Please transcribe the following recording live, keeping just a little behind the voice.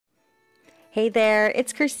Hey there,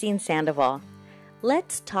 it's Christine Sandoval.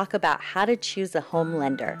 Let's talk about how to choose a home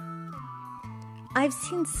lender. I've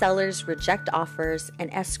seen sellers reject offers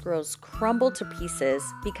and escrows crumble to pieces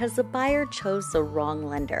because the buyer chose the wrong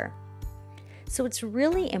lender. So it's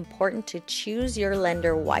really important to choose your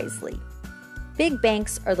lender wisely. Big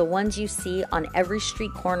banks are the ones you see on every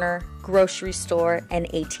street corner, grocery store, and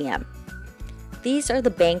ATM. These are the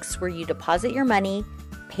banks where you deposit your money,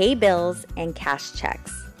 pay bills, and cash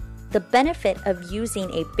checks. The benefit of using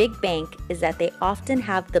a big bank is that they often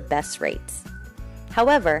have the best rates.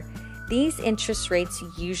 However, these interest rates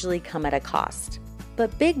usually come at a cost.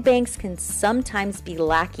 But big banks can sometimes be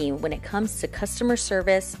lacking when it comes to customer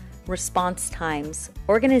service, response times,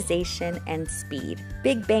 organization, and speed.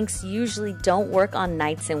 Big banks usually don't work on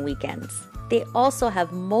nights and weekends. They also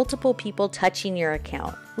have multiple people touching your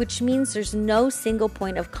account, which means there's no single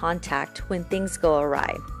point of contact when things go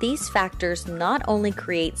awry. These factors not only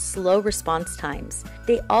create slow response times,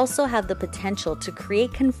 they also have the potential to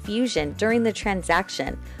create confusion during the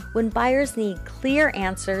transaction when buyers need clear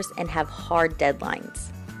answers and have hard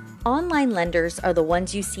deadlines. Online lenders are the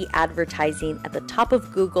ones you see advertising at the top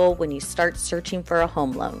of Google when you start searching for a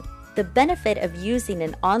home loan. The benefit of using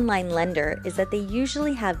an online lender is that they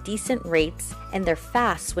usually have decent rates and they're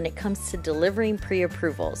fast when it comes to delivering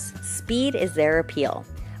pre-approvals. Speed is their appeal.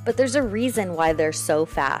 But there's a reason why they're so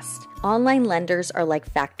fast. Online lenders are like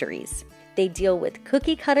factories. They deal with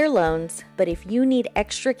cookie-cutter loans, but if you need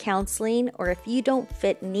extra counseling or if you don't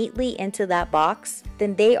fit neatly into that box,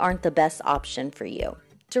 then they aren't the best option for you.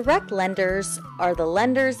 Direct lenders are the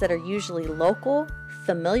lenders that are usually local,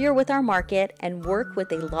 familiar with our market, and work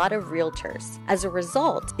with a lot of realtors. As a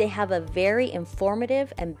result, they have a very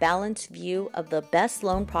informative and balanced view of the best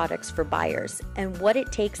loan products for buyers and what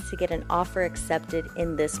it takes to get an offer accepted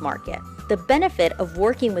in this market. The benefit of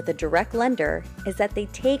working with a direct lender is that they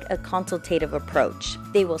take a consultative approach.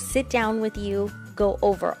 They will sit down with you, go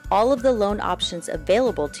over all of the loan options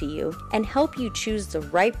available to you, and help you choose the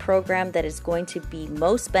right program that is going to be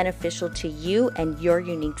most beneficial to you and your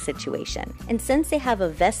unique situation. And since they have a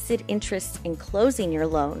vested interest in closing your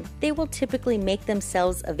loan, they will typically make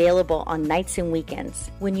themselves available on nights and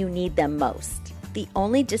weekends when you need them most. The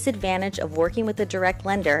only disadvantage of working with a direct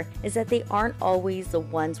lender is that they aren't always the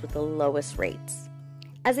ones with the lowest rates.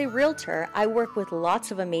 As a realtor, I work with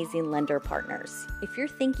lots of amazing lender partners. If you're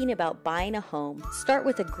thinking about buying a home, start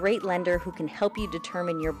with a great lender who can help you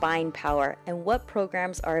determine your buying power and what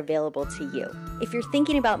programs are available to you. If you're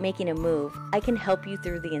thinking about making a move, I can help you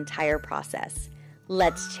through the entire process.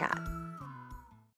 Let's chat.